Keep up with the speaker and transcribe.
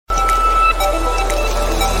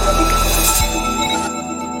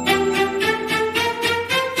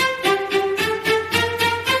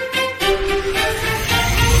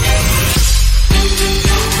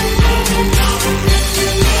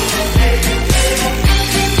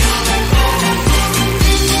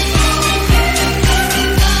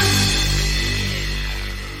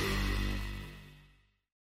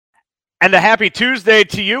And a happy Tuesday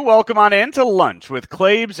to you. Welcome on in to Lunch with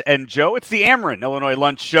Claibs and Joe. It's the Ameren, Illinois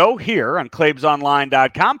Lunch Show here on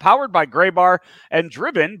ClaibsOnline.com, powered by Gray Bar and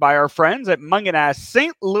driven by our friends at Munganass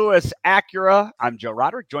St. Louis Acura. I'm Joe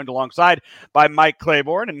Roderick, joined alongside by Mike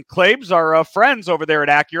Claiborne. And Claibs, our friends over there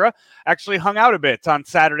at Acura, actually hung out a bit on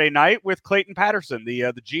Saturday night with Clayton Patterson,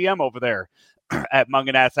 the GM over there at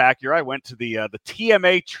Munganass Acura. I went to the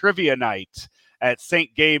TMA Trivia Night at St.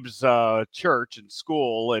 Gabe's church and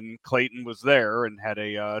school, and Clayton was there and had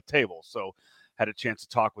a table, so had a chance to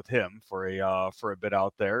talk with him for a bit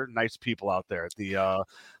out there. Nice people out there at the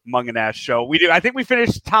Munganass show. I think we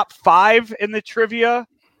finished top 5 in the trivia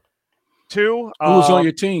too. Who was on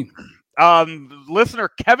your team? Listener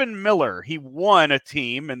Kevin Miller. He won a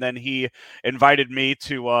team, and then he invited me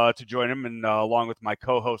to join him, and along with my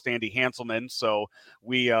co-host Andy Hanselman. So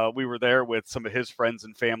we were there with some of his friends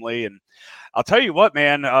and family. And I'll tell you what,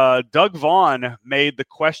 man, Doug Vaughn made the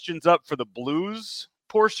questions up for the blues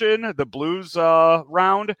portion, the blues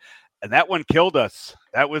round, and that one killed us.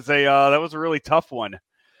 That was a really tough one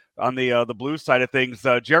on the blues side of things.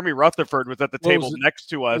 Jeremy Rutherford was at the table next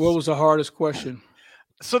to us. What was the hardest question?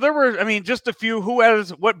 So there were, just a few.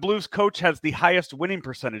 What Blues coach has the highest winning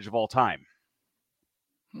percentage of all time?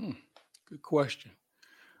 Good question.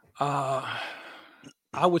 I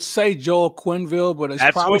would say Joel Quenneville, but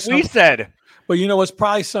that's probably what we said. But it's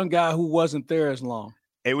probably some guy who wasn't there as long.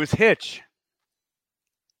 It was Hitch.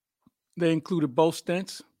 They included both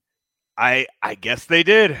stints. I guess they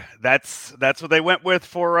did. That's what they went with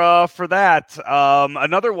for that.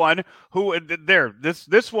 Another one who there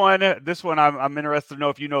this one I'm interested to know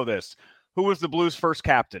if you know this. Who was the Blues' first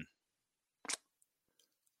captain?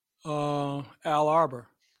 Al Arbor.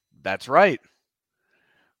 That's right.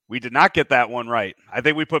 We did not get that one right. I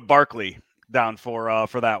think we put Barkley down for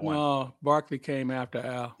that one. No, Barkley came after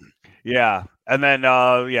Al. Yeah. And then,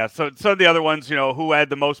 so the other ones, who had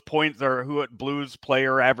the most points or who Blues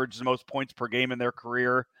player averaged the most points per game in their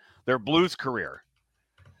career, their Blues career,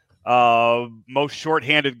 most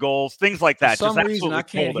shorthanded goals, things like that. For some reason, I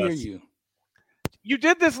can't hear you. You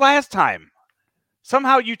did this last time.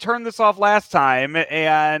 Somehow you turned this off last time,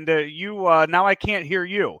 and now I can't hear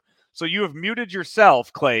you. So you have muted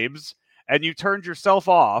yourself, Claibs, and you turned yourself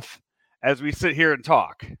off as we sit here and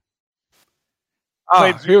talk.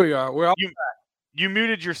 Claibs, here we are. We're all back. You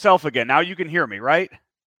muted yourself again. Now you can hear me, right?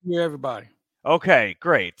 Hear everybody. Okay,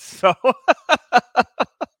 great. So,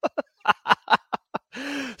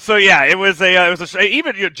 it was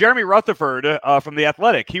even Jeremy Rutherford from the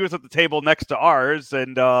Athletic. He was at the table next to ours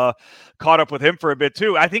and caught up with him for a bit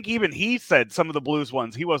too. I think even he said some of the Blues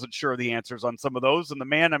ones he wasn't sure of the answers on some of those. And the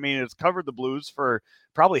man, has covered the Blues for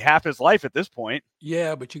probably half his life at this point.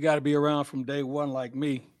 Yeah, but you got to be around from day one like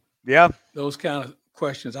me. Yeah, those kind of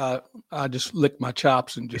questions, I just lick my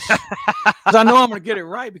chops and just because I know I'm going to get it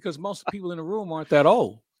right because most people in the room aren't that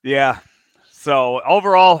old. Yeah. So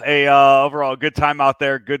overall, a good time out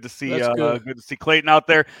there. Good to see. Good to see Clayton out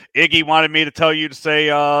there. Iggy wanted me to tell you to say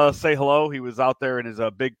hello. He was out there in his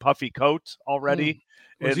big puffy coat already.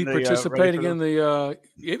 Was he participating in the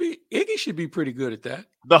Iggy should be pretty good at that.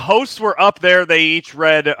 The hosts were up there. They each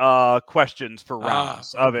read questions for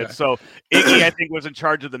rounds of it. So Iggy, I think, was in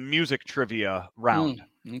charge of the music trivia round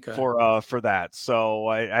for that. So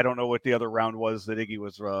I don't know what the other round was that Iggy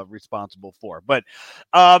was responsible for. But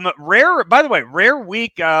rare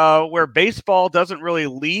week where baseball doesn't really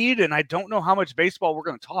lead. And I don't know how much baseball we're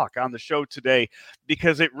going to talk on the show today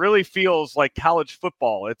because it really feels like college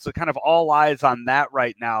football. It's a kind of all eyes on that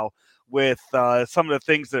right now, with some of the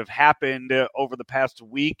things that have happened over the past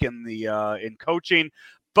week in coaching.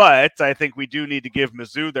 But I think we do need to give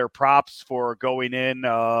Mizzou their props for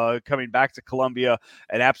coming back to Columbia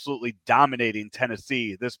and absolutely dominating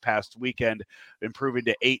Tennessee this past weekend, improving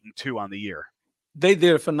to 8-2 on the year. They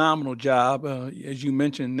did a phenomenal job. As you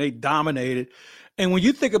mentioned, they dominated. And when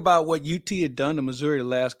you think about what UT had done to Missouri the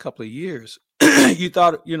last couple of years, you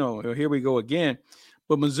thought, here we go again.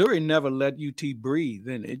 But Missouri never let UT breathe.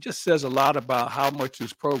 And it just says a lot about how much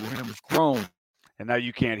this program has grown. And now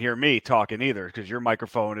you can't hear me talking either because your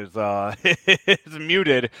microphone is is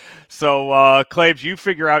muted. So, Claibs, you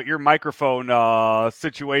figure out your microphone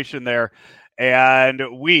situation there. And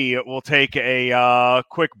we will take a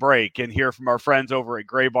quick break and hear from our friends over at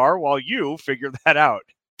Gray Bar while you figure that out.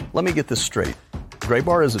 Let me get this straight. Gray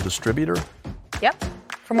Bar is a distributor? Yep.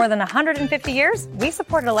 For more than 150 years, we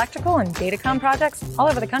supported electrical and datacom projects all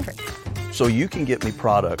over the country. So you can get me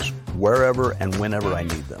products wherever and whenever I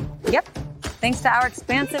need them? Yep. Thanks to our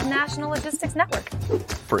expansive national logistics network.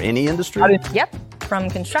 For any industry? Yep. From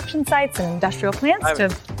construction sites and industrial plants to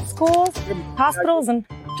schools, hospitals, and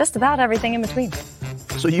just about everything in between.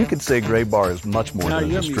 So you could say Gray Bar is much more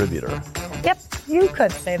than a distributor. Yep, you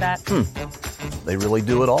could say that. They really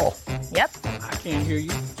do it all. Yep. I can't hear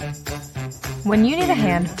you. When you need a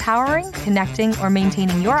hand powering, connecting, or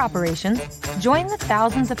maintaining your operations, join the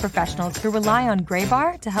thousands of professionals who rely on Gray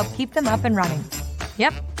Bar to help keep them up and running.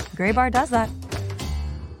 Yep, Gray Bar does that.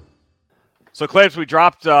 So, Claibs, we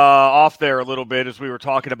dropped off there a little bit as we were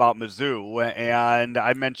talking about Mizzou, and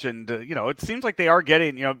I mentioned, it seems like they are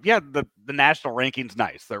getting, the national ranking's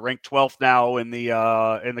nice. They're ranked 12th now in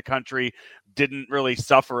the country. Didn't really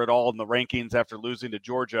suffer at all in the rankings after losing to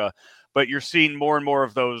Georgia, but you're seeing more and more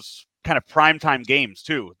of those kind of primetime games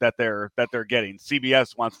too that they're getting.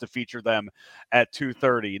 CBS wants to feature them at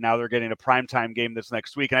 2:30. Now they're getting a primetime game this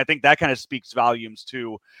next week, and I think that kind of speaks volumes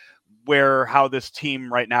to how this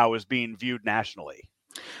team right now is being viewed nationally.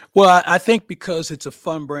 Well, I think because it's a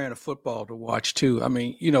fun brand of football to watch too. I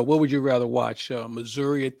mean, what would you rather watch?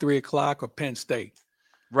 Missouri at 3:00 or Penn State?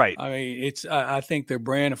 Right. I mean, I think their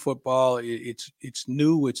brand of football, it's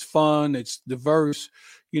new, it's fun, it's diverse,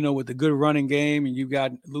 with a good running game, and you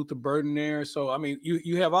got Luther Burden there. So, I mean,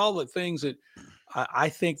 you have all the things that I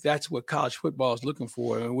think that's what college football is looking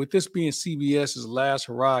for. And with this being CBS's last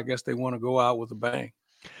hurrah, I guess they want to go out with a bang.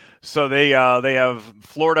 So they have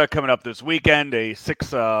Florida coming up this weekend, a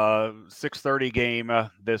 6:30 game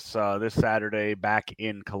this Saturday back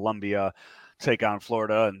in Columbia, take on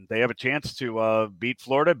Florida, and they have a chance to beat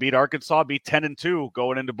Florida, beat Arkansas, be 10-2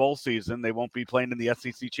 going into bowl season. They won't be playing in the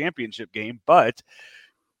SEC championship game, but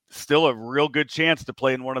still a real good chance to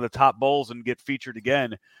play in one of the top bowls and get featured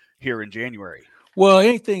again here in January. Well,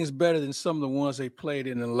 anything is better than some of the ones they played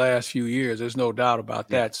in the last few years. There's no doubt about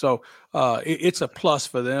that. So it's a plus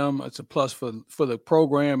for them. It's a plus for the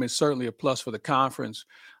program. It's certainly a plus for the conference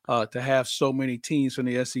to have so many teams from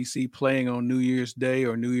the SEC playing on New Year's Day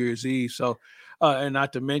or New Year's Eve. So, and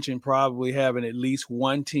not to mention probably having at least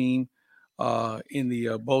one team in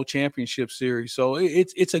the bowl championship series. So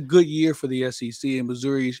it's a good year for the SEC, and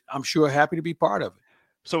Missouri, I'm sure, happy to be part of it.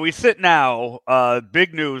 So we sit now.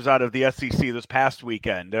 Big news out of the SEC this past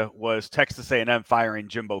weekend was Texas A&M firing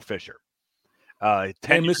Jimbo Fisher. And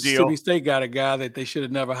Mississippi State got a guy that they should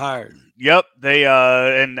have never hired. Yep, they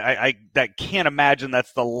and I can't imagine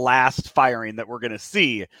that's the last firing that we're going to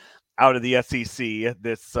see out of the SEC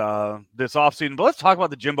this offseason. But let's talk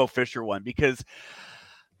about the Jimbo Fisher one, because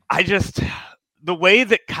the way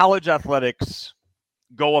that college athletics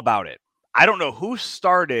go about it. I don't know who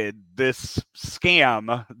started this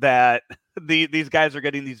scam that these guys are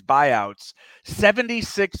getting these buyouts.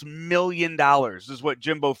 $76 million is what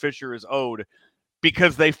Jimbo Fisher is owed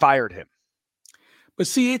because they fired him. But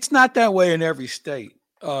see, it's not that way in every state.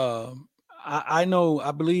 I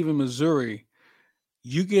believe in Missouri,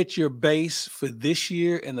 you get your base for this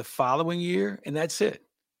year and the following year, and that's it.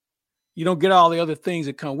 You don't get all the other things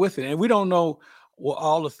that come with it. And we don't know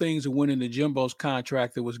all the things that went into Jimbo's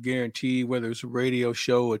contract that was guaranteed, whether it's a radio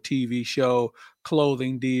show, a TV show,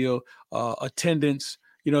 clothing deal, attendance.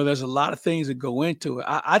 There's a lot of things that go into it.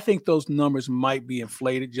 I think those numbers might be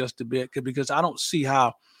inflated just a bit because I don't see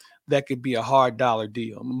how that could be a hard dollar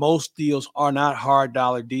deal. Most deals are not hard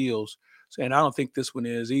dollar deals, and I don't think this one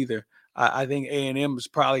is either. I think A&M has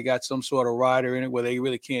probably got some sort of rider in it where they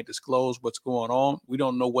really can't disclose what's going on. We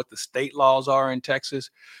don't know what the state laws are in Texas.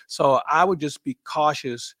 So I would just be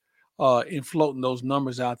cautious in floating those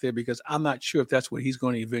numbers out there, because I'm not sure if that's what he's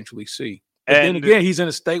going to eventually see. But then again, he's in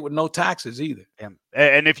a state with no taxes either.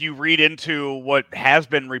 And if you read into what has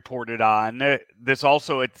been reported on, it's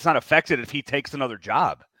not affected if he takes another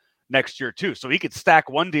job next year too. So he could stack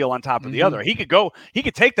one deal on top of the other. He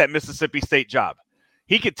could take that Mississippi State job.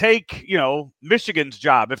 He could take, Michigan's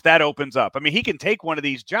job if that opens up. I mean, he can take one of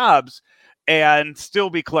these jobs and still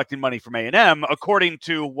be collecting money from A&M, according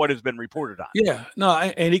to what has been reported on. Yeah, no,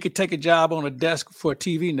 and he could take a job on a desk for a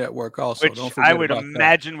TV network also. Which I would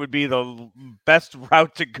imagine would be the best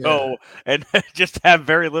route to go, and just have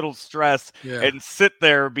very little stress and sit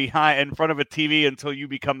there in front of a TV until you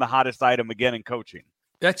become the hottest item again in coaching.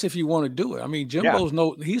 That's if you want to do it. I mean, Jimbo's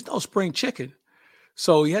he's no spring chicken.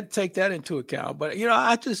 So you had to take that into account. But,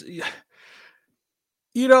 I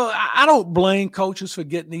don't blame coaches for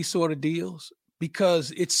getting these sort of deals,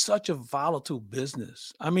 because it's such a volatile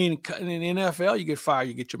business. I mean, in the NFL, you get fired,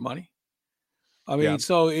 you get your money. I mean,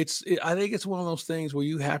 so I think it's one of those things where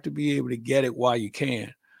you have to be able to get it while you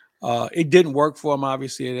can. It didn't work for him,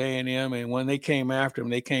 obviously, at A&M. And when they came after him,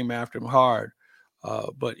 they came after him hard.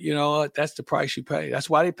 But that's the price you pay. That's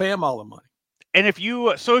why they pay him all the money. And if you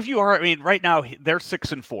are, right now they're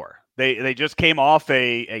 6-4. They just came off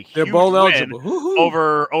a They're huge bowl win eligible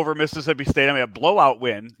over Mississippi State. I mean, a blowout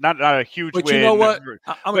win, not a huge win. But you know what?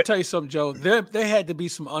 I'm going to tell you something, Joe. There had to be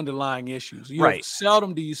some underlying issues. Right.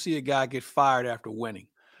 Seldom do you see a guy get fired after winning.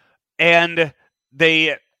 And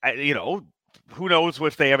they, who knows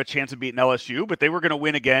if they have a chance of beating LSU, but they were going to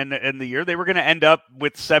win again in the year. They were going to end up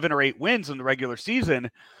with 7 or 8 wins in the regular season.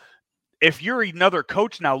 If you're another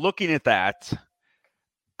coach now looking at that,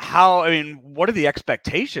 what are the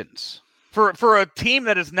expectations for a team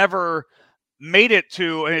that has never made it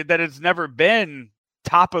to, that has never been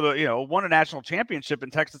top of the, won a national championship in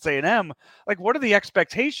Texas A&M? Like, what are the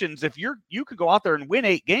expectations if you could go out there and win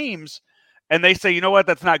 8 games and they say, you know what,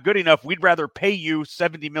 that's not good enough. We'd rather pay you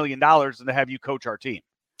 $70 million than to have you coach our team.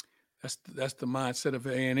 That's the mindset of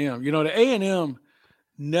A&M. The A&M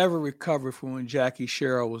never recovered from when Jackie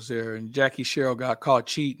Sherrill was there, and Jackie Sherrill got caught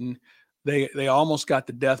cheating. They almost got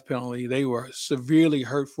the death penalty. They were severely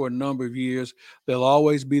hurt for a number of years. They'll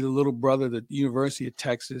always be the little brother of the University of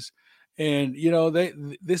Texas. And,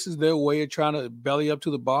 this is their way of trying to belly up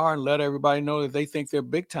to the bar and let everybody know that they think they're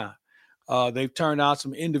big time. They've turned out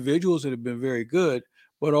some individuals that have been very good,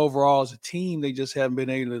 but overall as a team, they just haven't been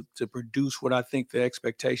able to produce what I think the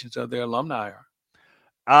expectations of their alumni are.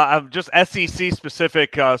 I'm just SEC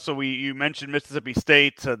specific. So you mentioned Mississippi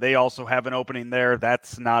State. They also have an opening there.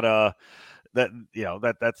 That's not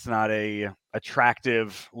that's not a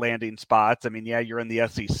attractive landing spot. I mean, yeah, you're in the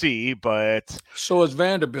SEC, but so is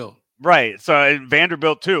Vanderbilt. Right. So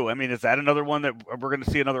Vanderbilt too. I mean, is that another one that we're going to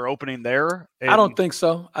see another opening there? I don't think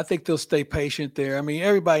so. I think they'll stay patient there. I mean,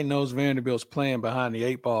 everybody knows Vanderbilt's playing behind the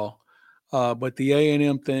 8 ball. But the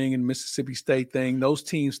A&M thing and Mississippi State thing, those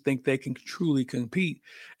teams think they can truly compete.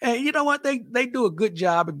 And you know what? They do a good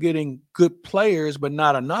job of getting good players, but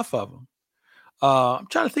not enough of them. I'm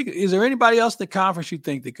trying to think, is there anybody else in the conference you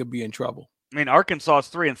think that could be in trouble? I mean, Arkansas is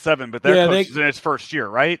 3-7, but their coach is in his first year,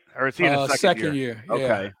 right? Or is he in his second year? Yeah.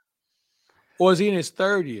 Okay. Or is he in his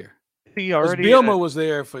third year? He already Bielema was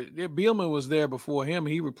there Bielema was there before him.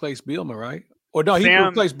 He replaced Bielema, right? Or no, he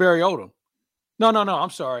replaced Barry Odom. No.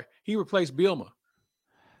 I'm sorry. He replaced Bielema.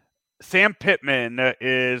 Sam Pittman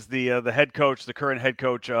is the head coach, the current head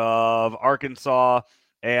coach of Arkansas,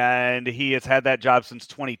 and he has had that job since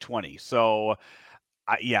 2020. So,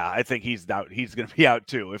 I think he's out. He's going to be out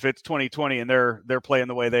too. If it's 2020 and they're playing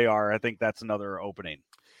the way they are, I think that's another opening.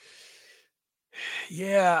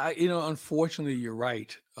 Yeah, unfortunately, you're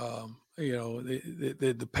right.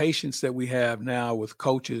 The patience that we have now with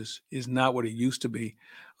coaches is not what it used to be.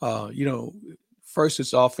 First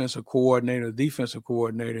it's offensive coordinator, defensive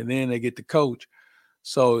coordinator, and then they get the coach.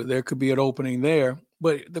 So there could be an opening there.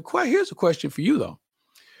 But here's a question for you, though.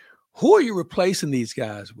 Who are you replacing these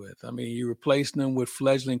guys with? I mean, you're replacing them with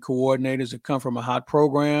fledgling coordinators that come from a hot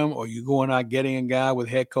program, or you going out getting a guy with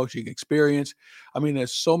head coaching experience? I mean,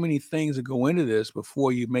 there's so many things that go into this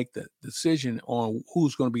before you make the decision on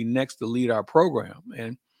who's going to be next to lead our program.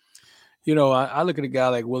 And, I look at a guy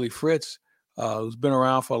like Willie Fritz, who's been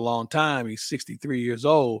around for a long time. He's 63 years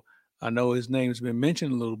old. I know his name's been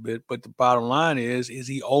mentioned a little bit, but the bottom line is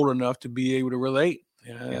he old enough to be able to relate?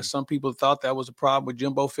 Some people thought that was a problem with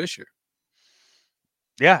Jimbo Fisher.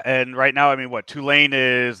 Yeah, and right now, I mean, Tulane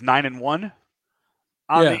is 9-1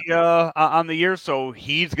 on the year, so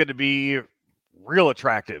he's going to be real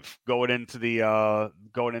attractive going into the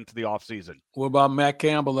off season. What about Matt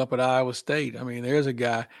Campbell up at Iowa State? I mean, there's a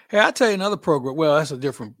guy. Hey, I'll tell you another program. Well, that's a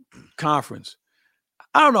different conference.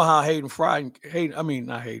 I don't know how not Hayden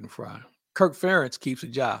Fry. Kirk Ferentz keeps a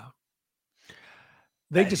job.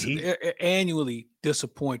 They just annually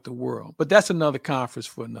disappoint the world. But that's another conference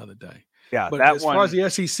for another day. Yeah, but as far as the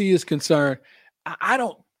SEC is concerned, I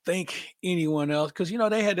don't think anyone else, because,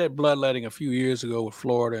 they had that bloodletting a few years ago with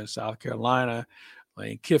Florida and South Carolina.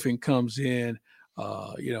 Lane Kiffin comes in.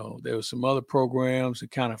 There were some other programs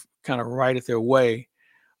that kind of righted their way.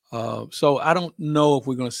 So I don't know if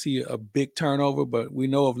we're going to see a big turnover, but we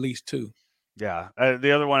know of at least 2. Yeah.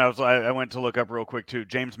 The other one I went to look up real quick too.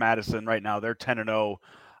 James Madison right now, they're 10-0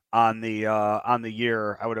 on the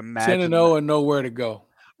year. I would imagine 10-0 and nowhere to go.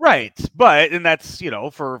 Right. But that's,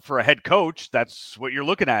 for a head coach, that's what you're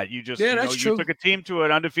looking at. You just that's true. You took a team to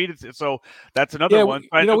an undefeated, so that's another one.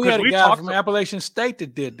 We had a guy from Appalachian State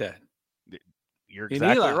that did that. You're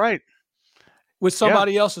exactly right. With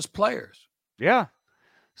somebody else's players. Yeah.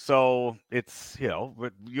 So it's,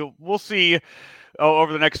 we'll see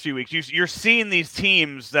over the next few weeks. You're seeing these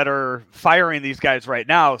teams that are firing these guys right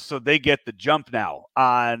now, so they get the jump now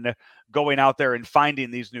on going out there and finding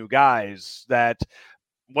these new guys that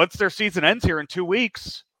once their season ends here in 2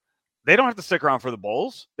 weeks, they don't have to stick around for the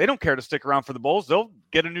Bowls. They don't care to stick around for the Bowls. They'll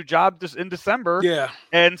get a new job in December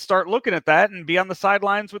and start looking at that and be on the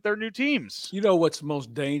sidelines with their new teams. You know what's the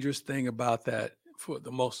most dangerous thing about that for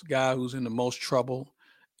the most guy who's in the most trouble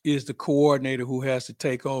is the coordinator who has to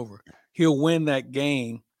take over. He'll win that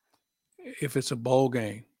game if it's a bowl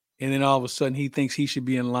game, and then all of a sudden he thinks he should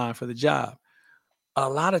be in line for the job. A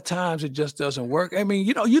lot of times it just doesn't work. I mean,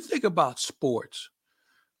 you think about sports.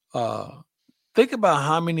 Think about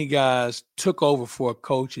how many guys took over for a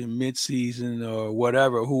coach in midseason or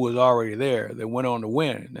whatever who was already there that went on to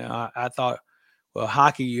win. Now, I thought, well,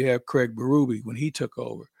 hockey, you have Craig Berube when he took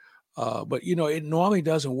over. But, it normally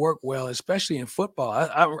doesn't work well, especially in football.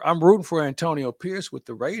 I'm rooting for Antonio Pierce with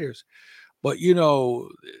the Raiders. But,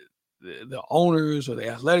 the owners or the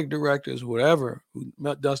athletic directors, whatever, who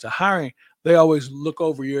does the hiring, they always look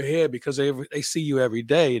over your head because they see you every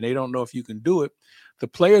day and they don't know if you can do it. The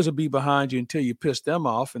players will be behind you until you piss them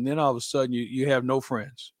off, and then all of a sudden you have no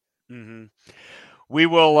friends. Mm-hmm. We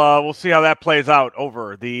will we'll see how that plays out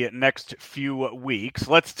over the next few weeks.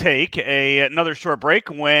 Let's take another short break.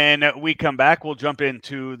 When we come back, we'll jump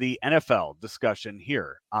into the NFL discussion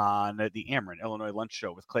here on the Ameren Illinois Lunch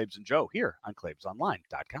Show with Claibs and Joe here on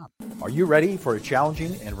ClaibsOnline.com. Are you ready for a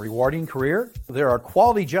challenging and rewarding career? There are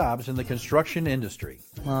quality jobs in the construction industry.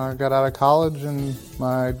 I got out of college and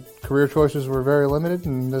my career choices were very limited,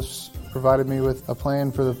 and this provided me with a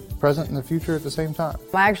plan for the present and the future at the same time.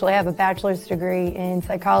 I actually have a bachelor's degree in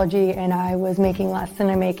psychology, and I was making less than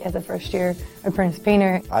I make as a first-year apprentice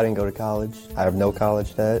painter. I didn't go to college. I have no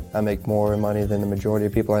college debt. I make more money than the majority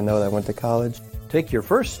of people I know that went to college. Take your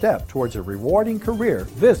first step towards a rewarding career.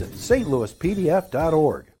 Visit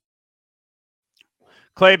stlouispdf.org.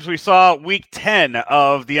 Claibs, we saw week 10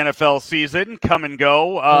 of the NFL season come and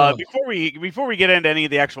go. Before we get into any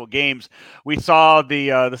of the actual games, we saw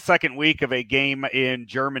the second week of a game in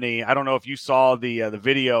Germany. I don't know if you saw the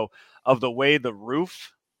video of the way the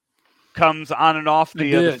roof comes on and off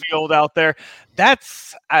the field out there.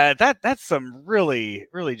 That's some really,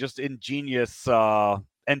 really just ingenious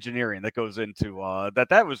engineering that goes into that.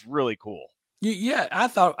 That was really cool. Yeah,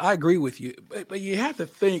 I agree with you, but you have to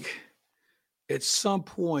think. At some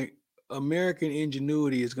point, American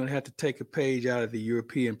ingenuity is going to have to take a page out of the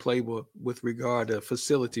European playbook with regard to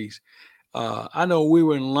facilities. I know we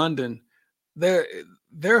were in London. That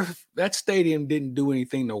stadium didn't do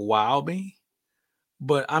anything to wow me,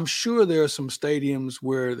 but I'm sure there are some stadiums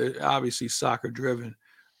where they're obviously soccer driven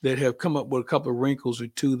that have come up with a couple of wrinkles or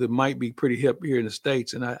two that might be pretty hip here in the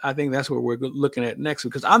States. And I think that's what we're looking at next,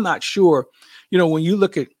 because I'm not sure, when you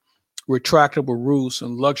look at retractable roofs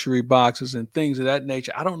and luxury boxes and things of that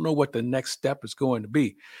nature, I don't know what the next step is going to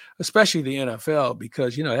be, especially the NFL,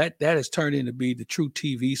 because that has turned into be the true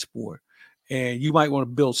TV sport, and you might want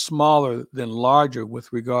to build smaller than larger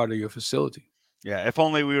with regard to your facility. Yeah, if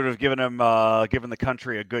only we would have given the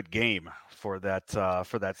country a good game for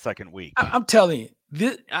that second week. I'm telling you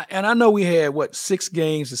this, and I know we had 6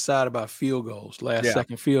 games decided by field goals,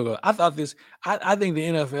 second field goal. I thought I think the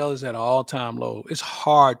NFL is at an all-time low. It's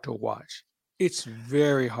hard to watch. It's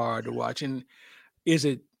very hard to watch. And is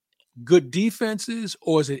it good defenses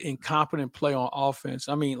or is it incompetent play on offense?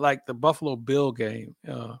 I mean, like the Buffalo Bill game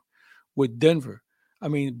with Denver. I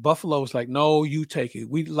mean, Buffalo was like, no, you take it.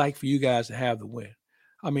 We'd like for you guys to have the win.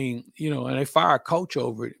 I mean, and they fire a coach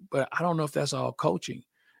over it, but I don't know if that's all coaching.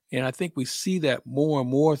 And I think we see that more and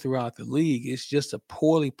more throughout the league. It's just a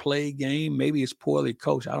poorly played game. Maybe it's poorly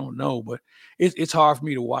coached. I don't know, but it's hard for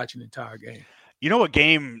me to watch an entire game. You know what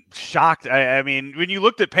game shocked? I mean, when you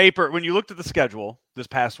looked at the schedule this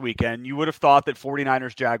past weekend, you would have thought that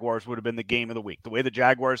 49ers-Jaguars would have been the game of the week. The way the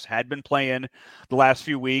Jaguars had been playing the last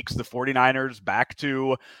few weeks, the 49ers back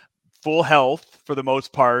to full health for the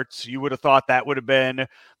most part, you would have thought that would have been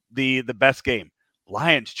the best game.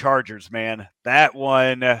 Lions-Chargers, man, that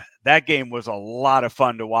game was a lot of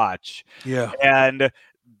fun to watch. Yeah. And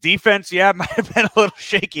defense, might have been a little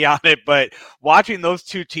shaky on it, but watching those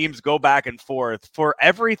two teams go back and forth, for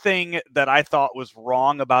everything that I thought was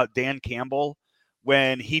wrong about Dan Campbell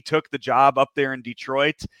when he took the job up there in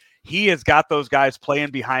Detroit, he has got those guys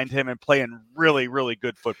playing behind him and playing really, really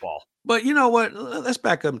good football. But you know what? Let's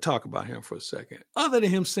back up and talk about him for a second. Other than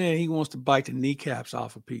him saying he wants to bite the kneecaps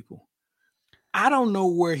off of people, I don't know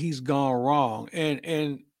where he's gone wrong.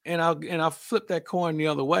 And I'll flip that coin the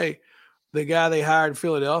other way. The guy they hired in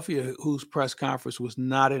Philadelphia, whose press conference was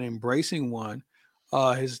not an embracing one,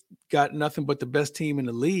 has got nothing but the best team in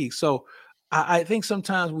the league. So I think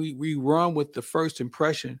sometimes we run with the first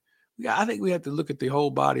impression. I think we have to look at the whole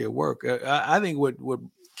body of work. I think what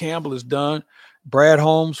Campbell has done Brad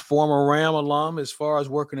Holmes, former Ram alum, as far as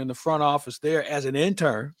working in the front office there as an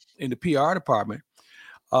intern in the PR department.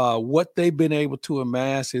 What they've been able to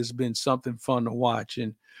amass has been something fun to watch.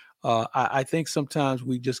 And I think sometimes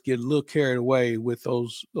we just get a little carried away with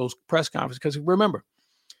those press conferences, because remember,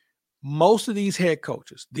 most of these head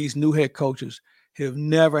coaches, these new head coaches, have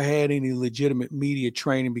never had any legitimate media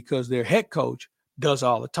training because their head coach does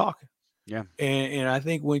all the talking. Yeah. And I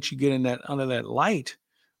think once you get in that under that light,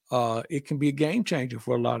 it can be a game changer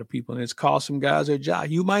for a lot of people. And it's cost some guys their job.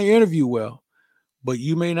 You might interview well, but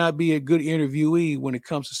you may not be a good interviewee when it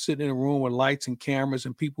comes to sitting in a room with lights and cameras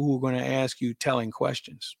and people who are going to ask you telling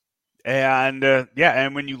questions. And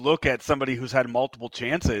and when you look at somebody who's had multiple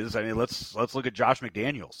chances, I mean, let's look at Josh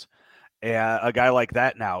McDaniels, a guy like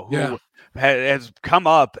that now who has come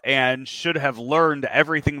up and should have learned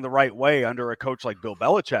everything the right way under a coach like Bill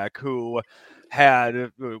Belichick, who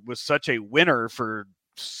was such a winner for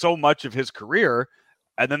so much of his career,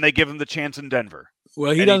 and then they give him the chance in Denver.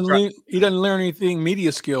 Well, he doesn't learn anything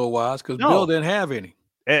media skill wise because Bill didn't have any.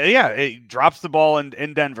 He drops the ball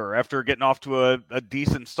in Denver after getting off to a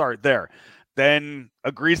decent start there. Then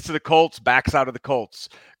agrees to the Colts, backs out of the Colts,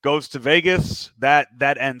 goes to Vegas. That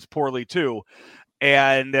ends poorly too.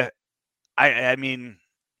 And I mean,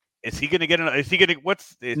 is he going to get is he going to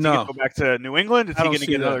go back to New England? Is he going to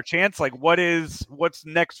get another chance? Like, what's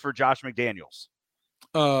next for Josh McDaniels?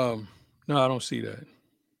 No, I don't see that.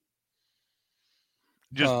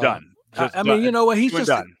 Just done. I mean, you know what? He's just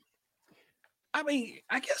done. I mean,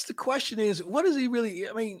 I guess the question is, what is he really?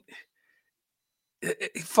 I mean,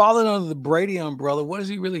 falling under the Brady umbrella, what has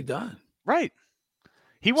he really done? Right.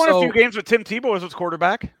 He won a few games with Tim Tebow as his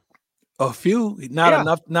quarterback. A few, not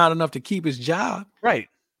enough to keep his job. Right.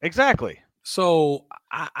 Exactly. So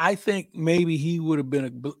I think maybe he would have been a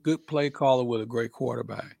good play caller with a great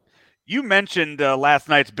quarterback. You mentioned last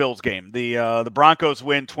night's Bills game. The Broncos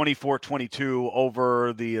win 24-22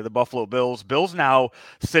 over the Buffalo Bills. Bills now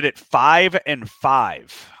sit at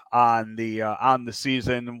 5-5 on the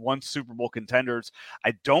season, one Super Bowl contenders.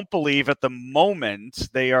 I don't believe at the moment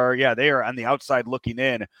they are on the outside looking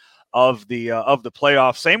in of the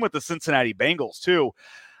playoffs. Same with the Cincinnati Bengals too.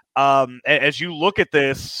 As you look at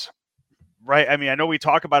this, right? I mean, I know we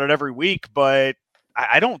talk about it every week, but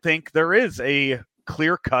I don't think there is a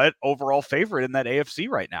clear-cut overall favorite in that AFC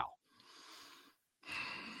right now.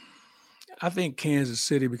 I think Kansas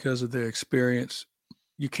City, because of their experience,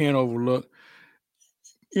 you can't overlook.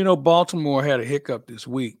 You know, Baltimore had a hiccup this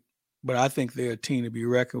week, but I think they're a team to be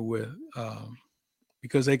reckoned with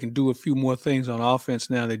because they can do a few more things on offense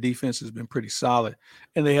now. Their defense has been pretty solid,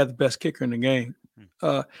 and they have the best kicker in the game.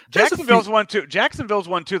 Jacksonville's one too.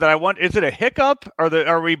 That I want. Is it a hiccup?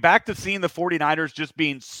 Are we back to seeing the 49ers just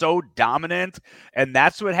being so dominant, and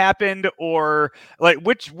that's what happened? Or like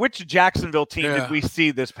which Jacksonville team did we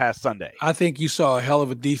see this past Sunday? I think you saw a hell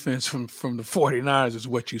of a defense from the 49ers is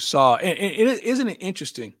what you saw. And isn't it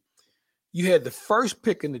interesting? You had the first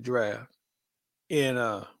pick in the draft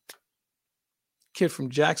in kid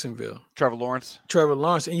from Jacksonville, Trevor Lawrence,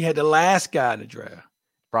 and you had the last guy in the draft.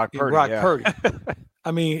 Brock Purdy.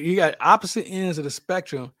 I mean, you got opposite ends of the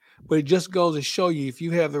spectrum, but it just goes to show you if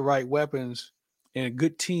you have the right weapons and a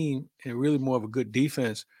good team and really more of a good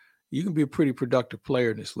defense, you can be a pretty productive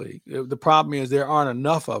player in this league. The problem is there aren't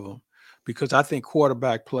enough of them because I think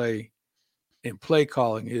quarterback play and play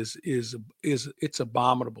calling is it's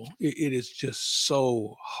abominable. It is just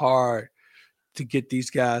so hard to get these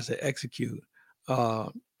guys to execute.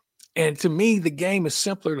 And to me, the game is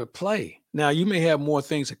simpler to play. Now, you may have more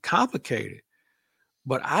things that are complicated,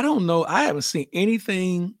 but I don't know. I haven't seen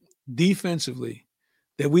anything defensively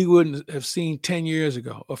that we wouldn't have seen 10 years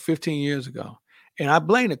ago or 15 years ago. And I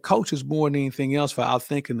blame the coaches more than anything else for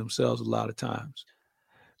outthinking themselves a lot of times.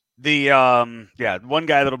 The one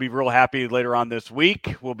guy that'll be real happy later on this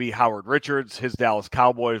week will be Howard Richards. His Dallas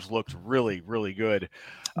Cowboys looked really, really good.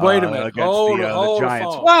 Wait a minute. Against the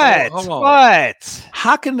Giants. What? Hold on. What?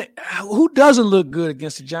 How can who doesn't look good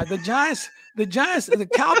against the Giants? The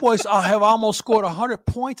Cowboys have almost scored 100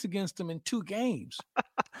 points against them in 2 games.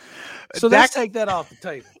 So let's take that off the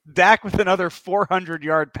table. Dak with another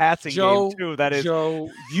 400-yard passing game too. That is, Joe,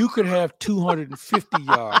 you could have 250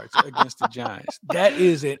 yards against the Giants.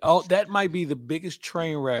 That might be the biggest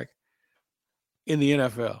train wreck in the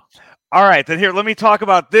NFL. All right, then here, let me talk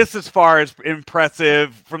about this as far as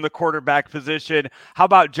impressive from the quarterback position. How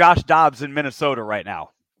about Josh Dobbs in Minnesota right now?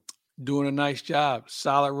 Doing a nice job,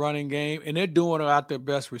 solid running game, and they're doing without their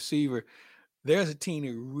best receiver. There's a team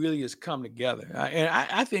that really has come together. And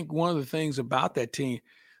I think one of the things about that team,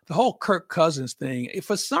 the whole Kirk Cousins thing,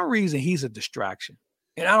 for some reason, he's a distraction.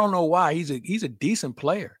 And I don't know why. He's a decent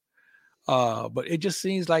player. But it just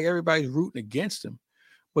seems like everybody's rooting against him.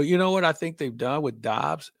 But you know what I think they've done with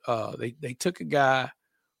Dobbs? They took a guy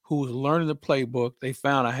who was learning the playbook. They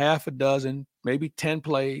found a half a dozen, maybe 10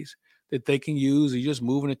 plays that they can use. He's just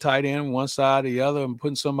moving the tight end one side or the other and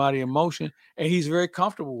putting somebody in motion, and he's very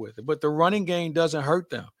comfortable with it. But the running game doesn't hurt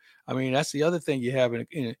them. I mean, that's the other thing you have.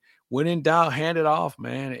 When in doubt, hand it off,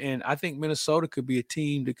 man. And I think Minnesota could be a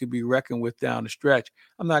team that could be reckoned with down the stretch.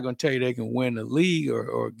 I'm not going to tell you they can win the league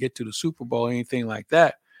or get to the Super Bowl or anything like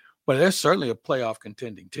that, but they're certainly a playoff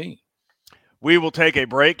contending team. We will take a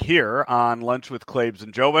break here on Lunch with Claibs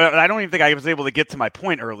and Joe. But I don't even think I was able to get to my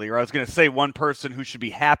point earlier. I was going to say one person who should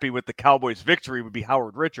be happy with the Cowboys' victory would be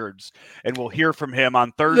Howard Richards, and we'll hear from him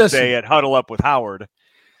on Thursday at Huddle Up with Howard.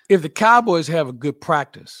 If the Cowboys have a good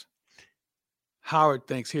practice, Howard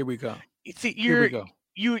thinks, here we go. Here we go.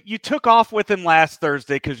 You took off with him last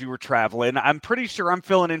Thursday because you were traveling. I'm pretty sure I'm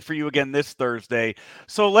filling in for you again this Thursday.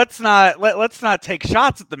 So let's not take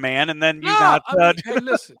shots at the man and then hey,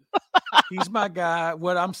 listen, he's my guy.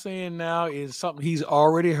 What I'm saying now is something he's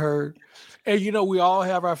already heard. And we all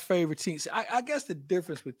have our favorite teams. I guess the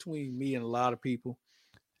difference between me and a lot of people,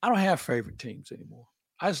 I don't have favorite teams anymore.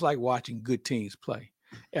 I just like watching good teams play.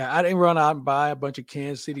 Yeah, I didn't run out and buy a bunch of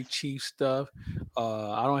Kansas City Chiefs stuff.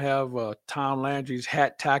 I don't have Tom Landry's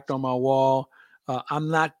hat tacked on my wall. I'm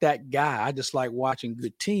not that guy. I just like watching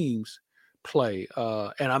good teams play.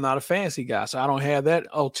 And I'm not a fancy guy, so I don't have that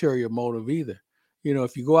ulterior motive either.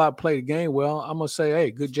 If you go out and play the game well, I'm gonna say,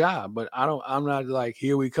 hey, good job. But I'm not like,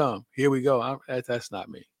 here we come, here we go. That's not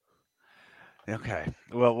me. Okay.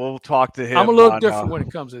 Well, we'll talk to him. I'm a little different when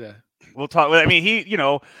it comes to that. We'll talk. I mean, he,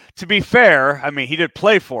 to be fair, I mean, he did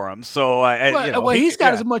play for him. So, he's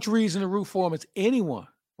got as much reason to root for him as anyone.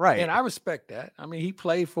 Right. And I respect that. I mean, he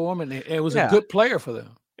played for him and it was a good player for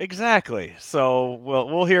them. Exactly. So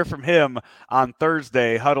we'll hear from him on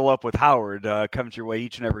Thursday. Huddle Up with Howard comes your way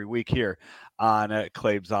each and every week here on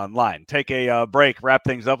Claibs Online. Take a break, wrap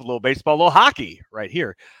things up with a little baseball, a little hockey right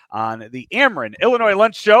here on the Ameren Illinois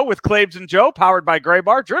Lunch Show with Claibs and Joe, powered by Gray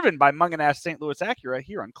Bar, driven by Munganass St. Louis Acura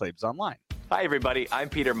here on Claibs Online. Hi, everybody. I'm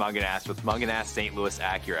Peter Munganass with Munganass St. Louis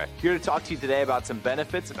Acura, here to talk to you today about some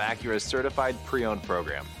benefits of Acura's certified pre-owned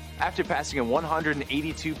program. After passing a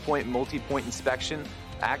 182-point multi-point inspection,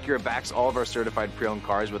 Acura backs all of our certified pre-owned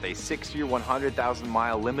cars with a 6-year,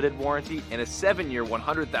 100,000-mile limited warranty and a 7-year,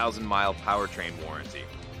 100,000-mile powertrain warranty.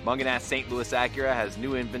 Munganass St. Louis Acura has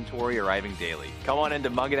new inventory arriving daily. Come on into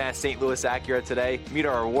Munganass St. Louis Acura today, meet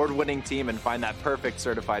our award-winning team, and find that perfect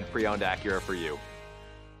certified pre-owned Acura for you.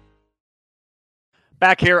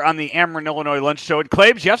 Back here on the Ameren Illinois Lunch Show at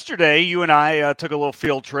Claibs. Yesterday, you and I took a little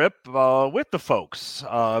field trip with the folks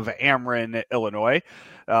of Ameren, Illinois.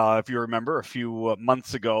 If you remember, a few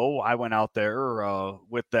months ago, I went out there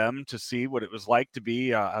with them to see what it was like to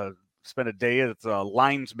be spend a day as a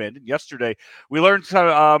linesman. Yesterday, we learned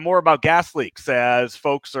more about gas leaks as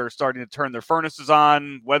folks are starting to turn their furnaces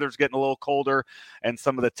on. Weather's getting a little colder, and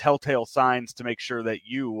some of the telltale signs to make sure that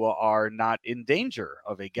you are not in danger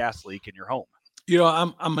of a gas leak in your home.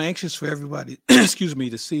 I'm anxious for everybody, excuse me,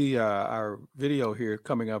 to see our video here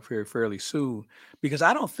coming up here fairly soon, because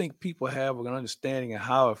I don't think people have an understanding of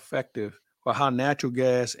how effective or how natural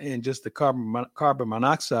gas and just the carbon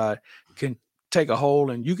monoxide can take a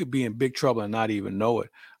hold, and you could be in big trouble and not even know it.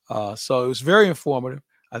 So it was very informative.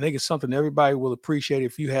 I think it's something everybody will appreciate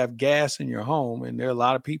if you have gas in your home, and there are a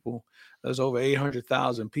lot of people. There's over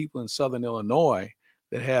 800,000 people in Southern Illinois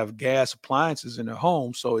that have gas appliances in their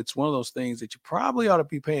home. So it's one of those things that you probably ought to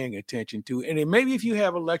be paying attention to. And then maybe if you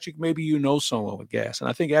have electric, maybe you know someone with gas. And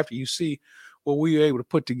I think after you see what we were able to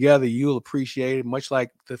put together, you'll appreciate it, much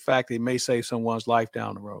like the fact that it may save someone's life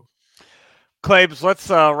down the road. Claibs, let's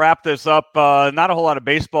wrap this up. Not a whole lot of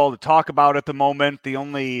baseball to talk about at the moment. The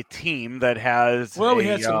only team that has we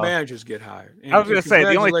had some managers get hired. And I was going to say,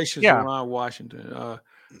 congratulations around Washington.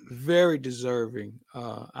 Very deserving.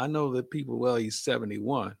 I know that people, he's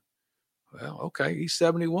 71. Well, okay, he's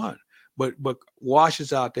 71. But Wash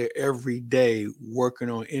is out there every day working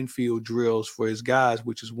on infield drills for his guys,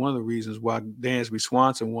 which is one of the reasons why Dansby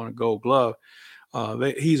Swanson won a Gold Glove.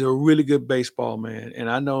 He's a really good baseball man. And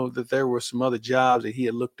I know that there were some other jobs that he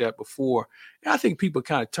had looked at before. And I think people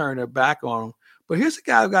kind of turned their back on him. But here's a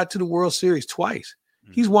guy who got to the World Series twice.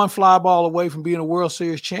 Mm-hmm. He's one fly ball away from being a World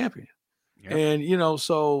Series champion. Yep. And,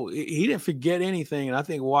 so he didn't forget anything. And I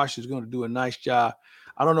think Wash is going to do a nice job.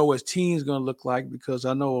 I don't know what his team's going to look like, because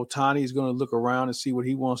I know Ohtani is going to look around and see what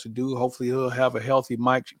he wants to do. Hopefully he'll have a healthy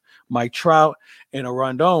Mike Trout and a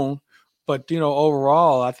Rondon. But,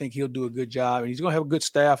 overall, I think he'll do a good job. And he's going to have a good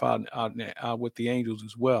staff out with the Angels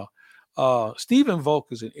as well. Stephen Volk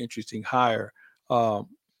is an interesting hire.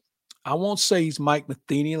 I won't say he's Mike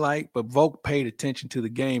Matheny-like, but Volk paid attention to the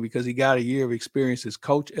game because he got a year of experience as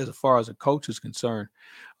coach, as far as a coach is concerned.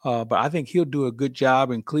 But I think he'll do a good job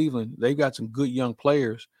in Cleveland. They've got some good young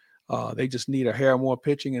players. They just need a hair more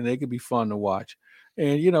pitching, and they could be fun to watch.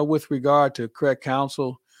 And, with regard to Craig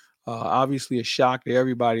Counsell, obviously a shock to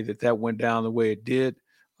everybody that went down the way it did.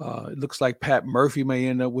 It looks like Pat Murphy may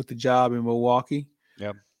end up with the job in Milwaukee.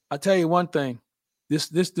 Yeah. I'll tell you one thing. This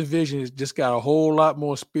division has just got a whole lot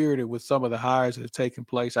more spirited with some of the hires that have taken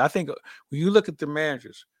place. I think when you look at the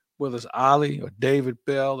managers, whether it's Ollie or David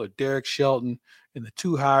Bell or Derek Shelton, and the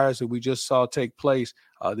two hires that we just saw take place,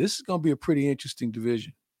 this is going to be a pretty interesting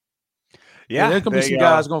division. Yeah, there's going to be some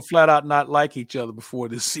guys going to flat out not like each other before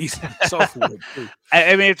this season. So forth, too.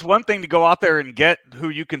 I mean, it's one thing to go out there and get who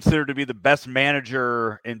you consider to be the best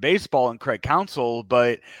manager in baseball in Craig Counsell,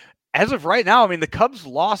 but as of right now, I mean, the Cubs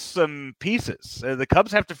lost some pieces. The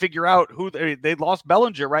Cubs have to figure out who they lost.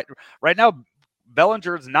 Bellinger right now.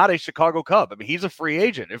 Bellinger is not a Chicago Cub. I mean, he's a free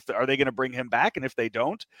agent. Are they going to bring him back? And if they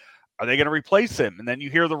don't, are they going to replace him? And then you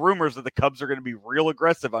hear the rumors that the Cubs are going to be real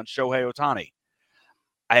aggressive on Shohei Ohtani.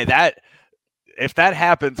 If that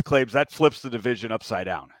happens, Claibs, that flips the division upside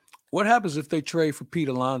down. What happens if they trade for Pete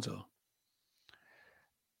Alonso?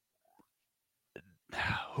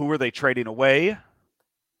 Who are they trading away?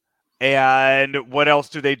 And what else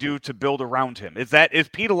do they do to build around him? Is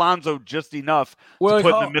Pete Alonso just enough to put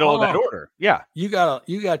in the middle of that order? Yeah. You got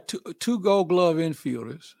two Gold Glove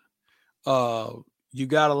infielders. You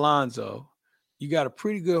got Alonso. You got a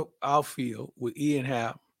pretty good outfield with Ian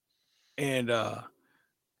Happ and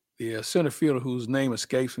the center fielder whose name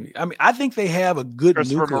escapes me. I mean, I think they have a good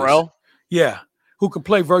Christopher nucleus. Morel? Yeah, who can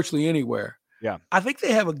play virtually anywhere. Yeah. I think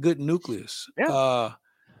they have a good nucleus. Yeah.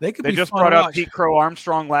 They just brought out Pete Crow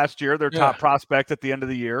Armstrong last year, their top prospect at the end of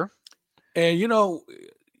the year. And,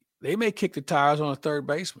 they may kick the tires on a third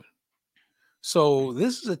baseman. So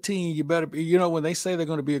this is a team you better be, when they say they're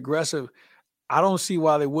going to be aggressive, I don't see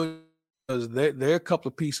why they wouldn't, because they're a couple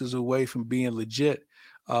of pieces away from being legit.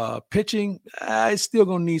 Pitching, it's still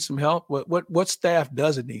going to need some help. What staff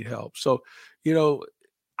doesn't need help? So,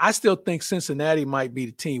 I still think Cincinnati might be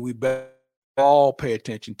the team we better all pay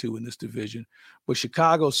attention to in this division. But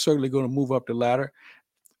Chicago's certainly going to move up the ladder.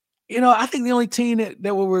 I think the only team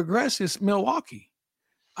that will regress is Milwaukee.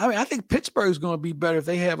 I mean, I think Pittsburgh's going to be better if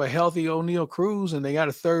they have a healthy O'Neal Cruz and they got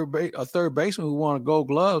a third baseman who won a Gold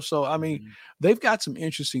Glove. So, I mean, they've got some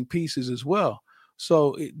interesting pieces as well.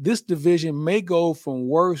 So this division may go from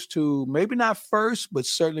worst to maybe not first, but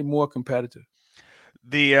certainly more competitive.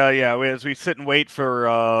 As we sit and wait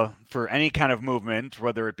for any kind of movement,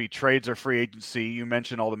 whether it be trades or free agency, you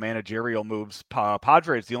mentioned all the managerial moves.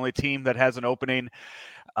 Padres, the only team that has an opening.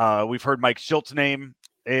 We've heard Mike Schilt's name.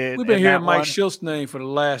 We've been hearing Mike Schilt's name for the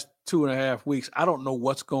last 2.5 weeks. I don't know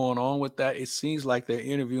what's going on with that. It seems like they're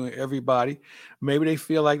interviewing everybody. Maybe they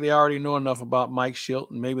feel like they already know enough about Mike Schilt,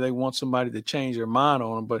 and maybe they want somebody to change their mind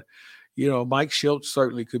on him. But, Mike Schilt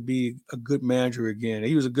certainly could be a good manager again.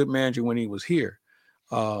 He was a good manager when he was here.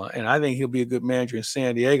 And I think he'll be a good manager in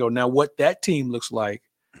San Diego. Now, what that team looks like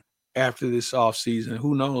after this offseason,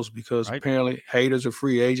 who knows? Because apparently Hader's a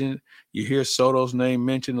free agent. You hear Soto's name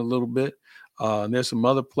mentioned a little bit. And there's some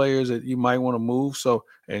other players that you might want to move. So,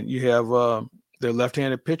 and you have their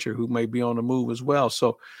left-handed pitcher who may be on the move as well.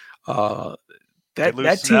 So that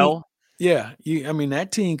team,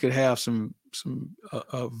 that team could have some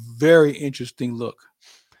very interesting look.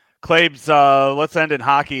 Claibs, let's end in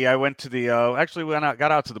hockey. I went to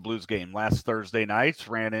got out to the Blues game last Thursday night,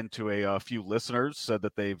 ran into a few listeners, said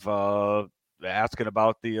that they've asking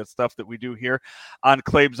about the stuff that we do here on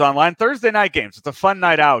Claibs Online. Thursday night games. It's a fun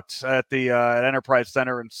night out at the at Enterprise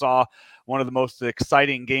Center, and saw one of the most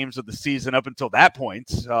exciting games of the season up until that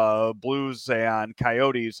point. Blues and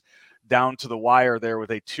Coyotes down to the wire there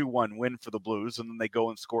with a 2-1 win for the Blues, and then they go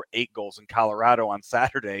and score 8 goals in Colorado on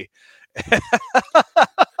Saturday.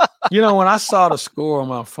 When I saw the score on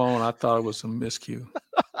my phone, I thought it was a miscue.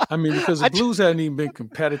 I mean, because the Blues hadn't even been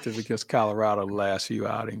competitive against Colorado the last few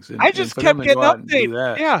outings. And, I just kept getting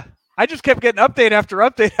update. Yeah. I just kept getting update after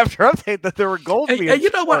update after update that there were goals being and you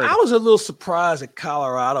know what? I was a little surprised that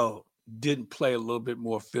Colorado didn't play a little bit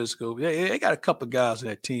more physical. They got a couple of guys in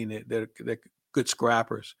that team that are good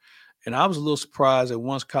scrappers. And I was a little surprised that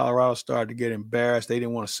once Colorado started to get embarrassed, they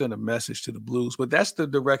didn't want to send a message to the Blues. But that's the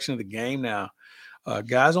direction of the game now.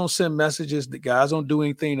 Guys don't send messages. The guys don't do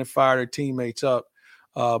anything to fire their teammates up.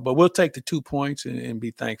 But we'll take the 2 points and be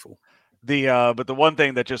thankful. But the one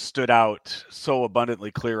thing that just stood out so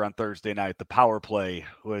abundantly clear on Thursday night, the power play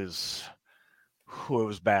was it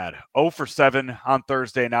was bad. 0 for 7 on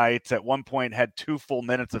Thursday night. At one point, had 2 full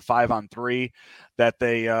minutes of 5-on-3 that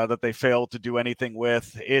they failed to do anything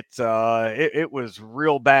with. It was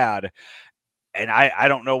real bad, and I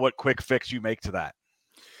don't know what quick fix you make to that.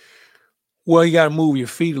 Well, you got to move your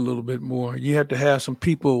feet a little bit more. You have to have some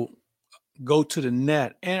people go to the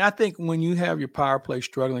net, and I think when you have your power play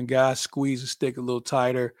struggling, guys squeeze the stick a little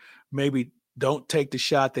tighter, maybe don't take the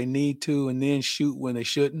shot they need to, and then shoot when they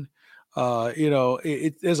shouldn't.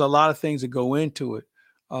 There's a lot of things that go into it.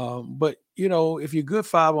 But, if you're good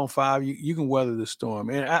 5-on-5, you can weather the storm.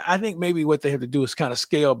 And I think maybe what they have to do is kind of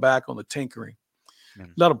scale back on the tinkering.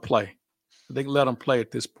 Let them play. I think let them play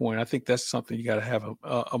at this point. I think that's something you got to have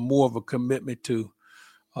a more of a commitment to.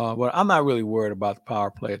 But I'm not really worried about the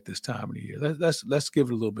power play at this time of the year. Let's give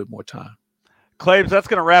it a little bit more time. Claibs, that's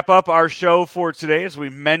going to wrap up our show for today. As we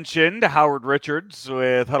mentioned, Howard Richards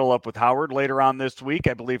with Huddle Up with Howard later on this week.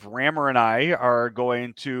 I believe Rammer and I are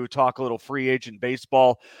going to talk a little free agent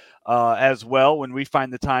baseball as well when we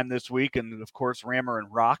find the time this week. And, of course, Rammer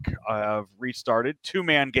and Rock have restarted.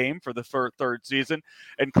 2-man game for the third season.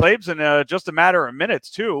 And, Claibs, in just a matter of minutes,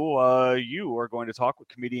 too, you are going to talk with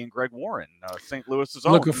comedian Greg Warren, St. Louis's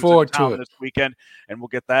own. Looking forward to it this weekend, and we'll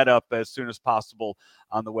get that up as soon as possible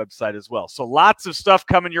on the website as well. So lots of stuff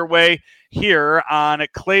coming your way here on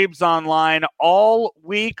Claibs Online all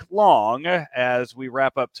week long as we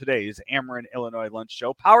wrap up today's Ameren, Illinois Lunch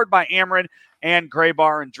Show, powered by Ameren and Gray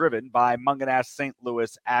Bar and driven by Munganass St.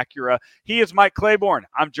 Louis Acura. He is Mike Claiborne.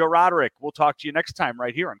 I'm Joe Roderick. We'll talk to you next time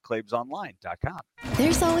right here on ClaibsOnline.com.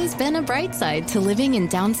 There's always been a bright side to living in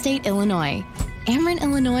downstate Illinois. Ameren,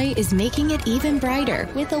 Illinois is making it even brighter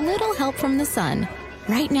with a little help from the sun.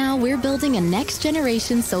 Right now, we're building a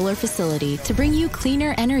next-generation solar facility to bring you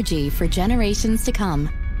cleaner energy for generations to come.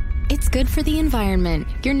 It's good for the environment,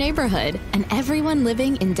 your neighborhood, and everyone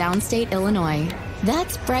living in downstate Illinois.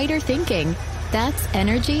 That's brighter thinking. That's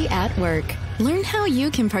energy at work. Learn how you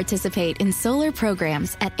can participate in solar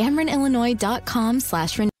programs at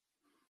amerenillinois.com/renew.